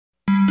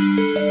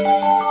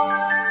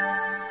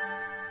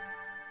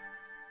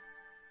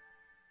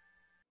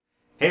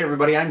Hey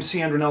everybody, I'm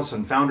C. Andrew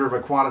Nelson, founder of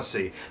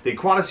Aquatasy. The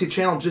Aquatasy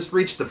channel just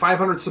reached the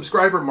 500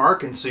 subscriber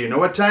mark, and so you know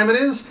what time it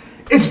is?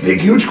 It's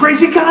Big Huge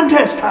Crazy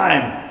Contest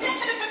time!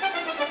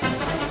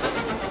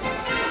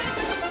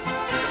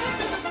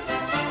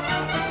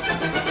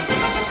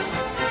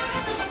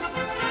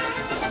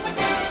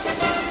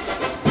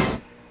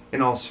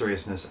 In all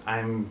seriousness,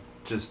 I'm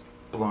just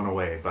blown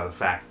away by the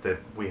fact that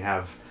we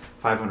have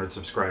 500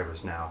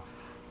 subscribers now.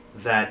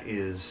 That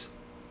is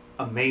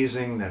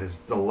amazing, that is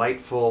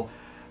delightful.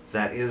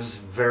 That is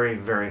very,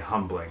 very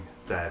humbling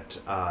that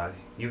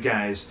you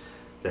guys,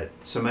 that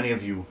so many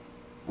of you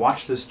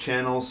watch this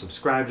channel,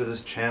 subscribe to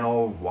this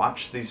channel,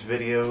 watch these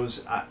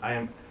videos.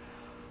 I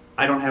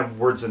don't have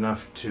words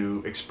enough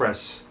to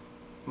express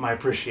my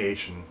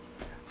appreciation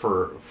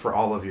for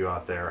all of you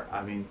out there.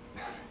 I mean,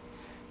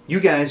 you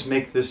guys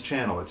make this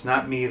channel. It's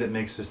not me that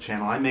makes this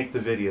channel. I make the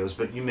videos,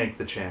 but you make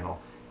the channel.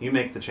 You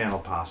make the channel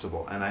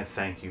possible, and I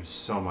thank you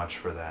so much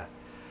for that.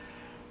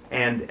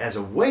 And as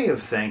a way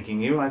of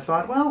thanking you, I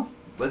thought, well,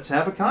 let's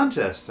have a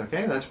contest,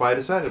 okay? That's why I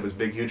decided it was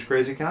Big Huge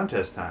Crazy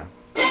Contest time.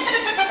 No,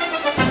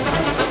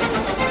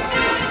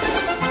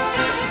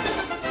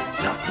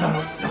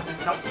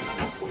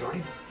 we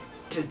already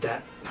did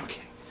that.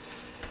 Okay.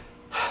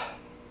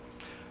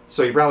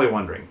 So you're probably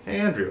wondering, hey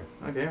Andrew,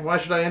 okay, why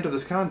should I enter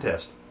this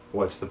contest?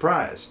 What's the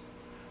prize?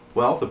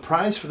 Well, the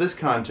prize for this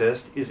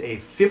contest is a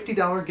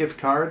 $50 gift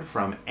card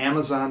from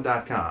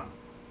Amazon.com.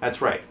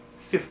 That's right,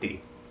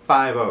 50.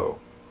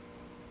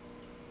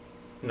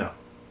 No.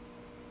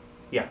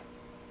 Yeah.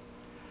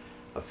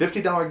 A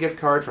 $50 gift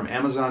card from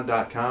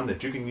Amazon.com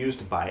that you can use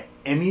to buy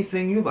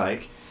anything you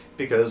like,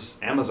 because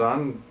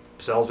Amazon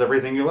sells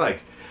everything you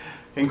like,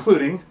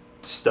 including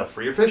stuff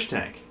for your fish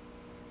tank.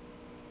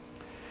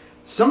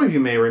 Some of you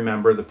may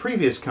remember the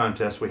previous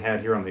contest we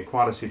had here on the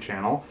Aquatasy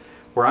channel,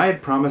 where I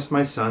had promised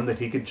my son that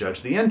he could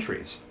judge the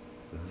entries.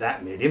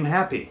 That made him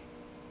happy.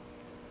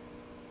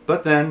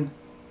 But then,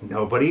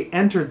 nobody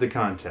entered the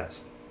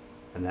contest,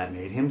 and that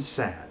made him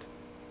sad.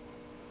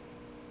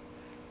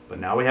 But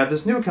now we have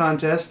this new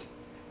contest,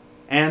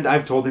 and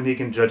I've told him he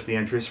can judge the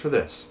entries for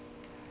this.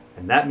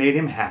 And that made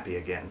him happy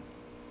again.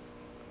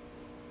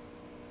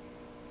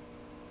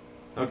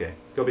 Okay,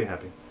 go be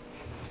happy.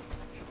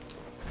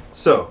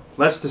 So,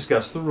 let's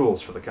discuss the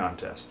rules for the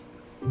contest.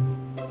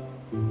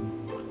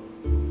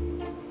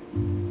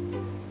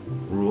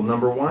 Rule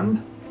number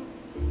 1,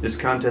 this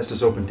contest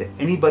is open to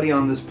anybody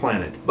on this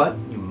planet, but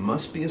you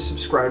must be a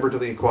subscriber to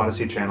the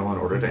Aquatasy channel in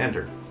order to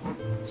enter.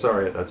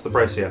 Sorry, that's the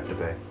price you have to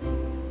pay.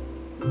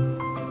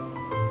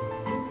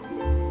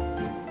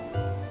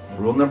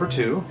 Rule number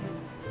 2,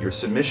 your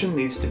submission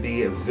needs to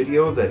be a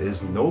video that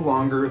is no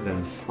longer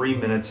than 3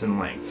 minutes in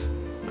length.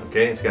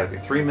 Okay, it's got to be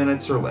 3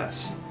 minutes or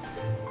less.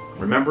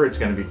 Remember, it's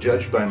going to be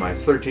judged by my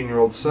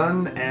 13-year-old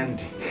son, and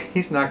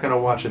he's not going to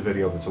watch a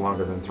video that's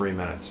longer than 3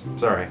 minutes.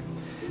 Sorry.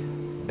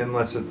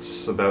 Unless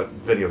it's about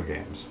video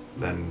games,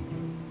 then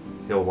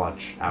he'll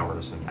watch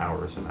hours and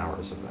hours and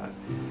hours of that.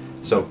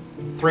 So,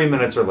 3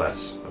 minutes or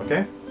less,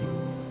 okay?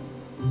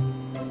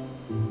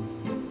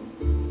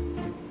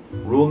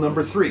 Rule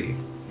number 3.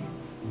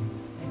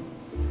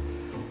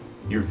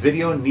 Your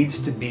video needs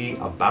to be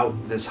about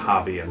this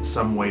hobby in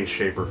some way,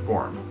 shape, or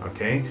form,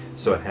 okay?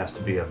 So it has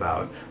to be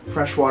about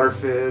freshwater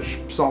fish,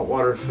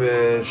 saltwater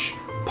fish,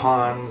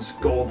 ponds,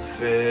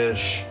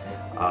 goldfish,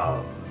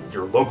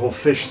 your local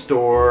fish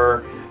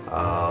store,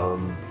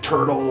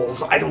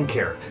 turtles, I don't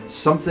care.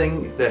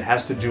 Something that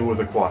has to do with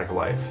aquatic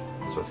life.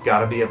 So it's got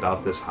to be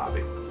about this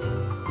hobby.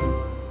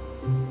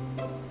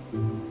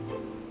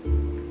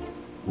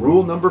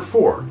 Rule number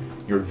 4.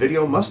 Your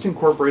video must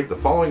incorporate the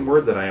following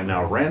word that I am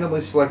now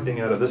randomly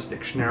selecting out of this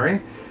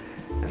dictionary.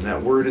 And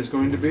that word is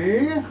going to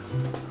be...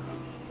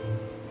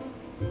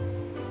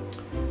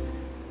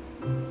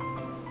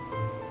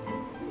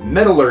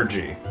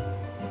 metallurgy.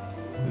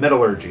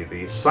 Metallurgy,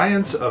 the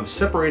science of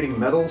separating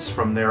metals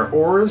from their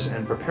ores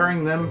and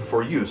preparing them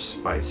for use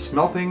by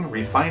smelting,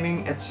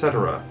 refining,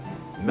 etc.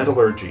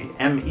 Metallurgy,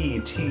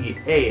 M-E-T-A-L-L-U-R-G-Y.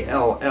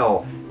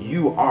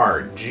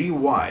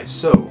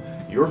 So,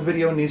 your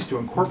video needs to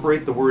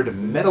incorporate the word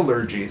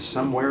metallurgy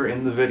somewhere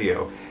in the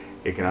video.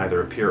 It can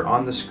either appear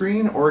on the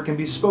screen or it can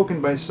be spoken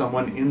by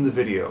someone in the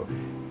video.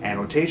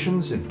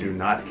 Annotations do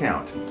not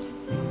count.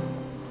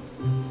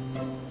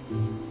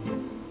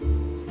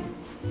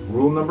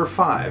 Rule number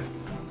 5.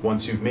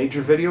 Once you've made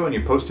your video and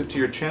you post it to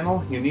your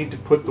channel, you need to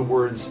put the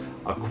words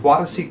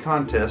Aquatasy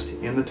Contest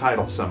in the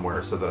title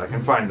somewhere so that I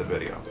can find the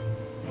video.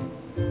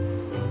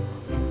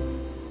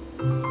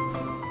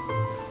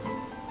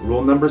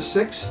 Rule number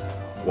 6.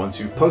 Once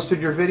you've posted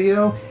your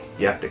video,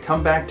 you have to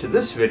come back to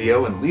this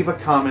video and leave a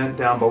comment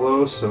down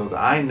below so that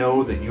I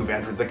know that you've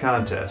entered the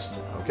contest,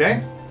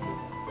 okay?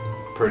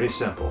 Pretty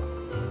simple.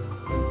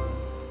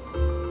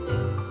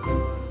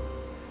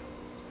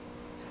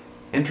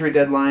 Entry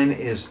deadline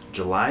is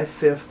July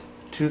 5th,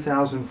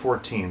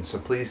 2014, so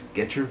please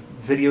get your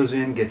videos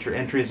in, get your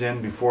entries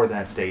in before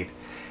that date.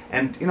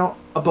 And, you know,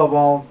 above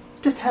all,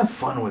 just have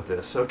fun with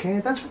this, okay?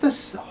 That's what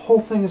this whole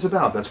thing is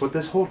about. That's what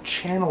this whole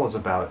channel is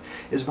about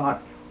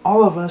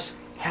all of us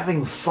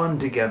having fun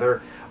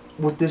together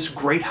with this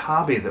great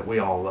hobby that we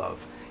all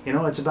love. You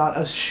know, it's about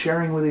us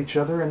sharing with each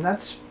other, and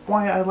that's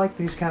why I like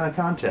these kind of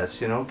contests,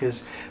 you know,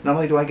 because not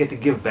only do I get to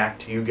give back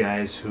to you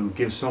guys who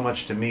give so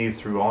much to me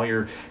through all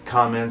your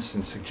comments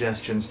and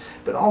suggestions,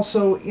 but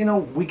also, you know,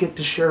 we get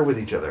to share with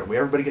each other.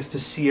 Everybody gets to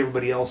see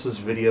everybody else's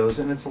videos,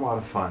 and it's a lot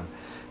of fun.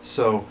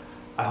 So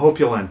I hope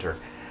you'll enter.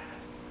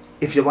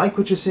 If you like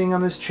what you're seeing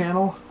on this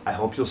channel, I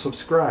hope you'll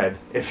subscribe.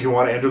 If you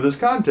want to enter this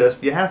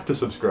contest, you have to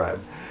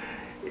subscribe.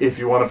 If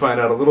you want to find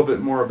out a little bit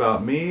more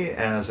about me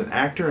as an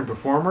actor and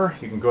performer,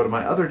 you can go to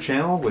my other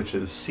channel, which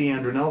is C.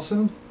 Andrew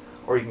Nelson,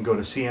 or you can go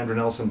to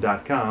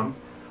candrewnelson.com.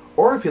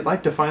 Or if you'd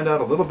like to find out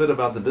a little bit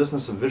about the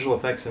business of visual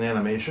effects and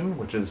animation,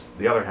 which is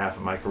the other half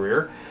of my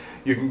career,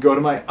 you can go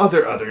to my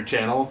other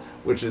channel,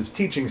 which is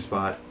Teaching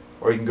Spot,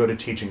 or you can go to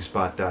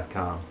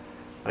teachingspot.com.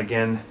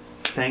 Again,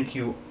 thank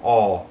you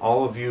all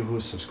of you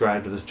who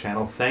subscribe to this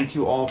channel. Thank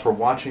you all for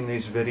watching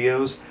these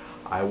videos.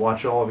 I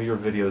watch all of your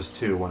videos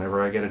too,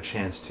 whenever I get a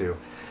chance to.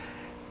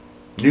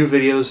 New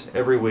videos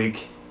every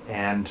week,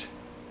 and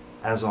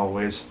as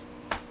always,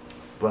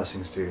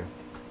 blessings to you.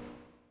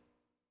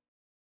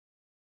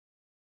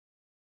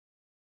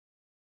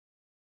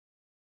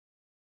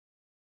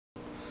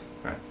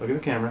 Alright, look at the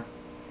camera.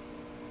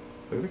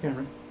 Look at the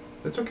camera.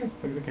 It's okay.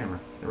 Look at the camera.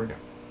 There we go.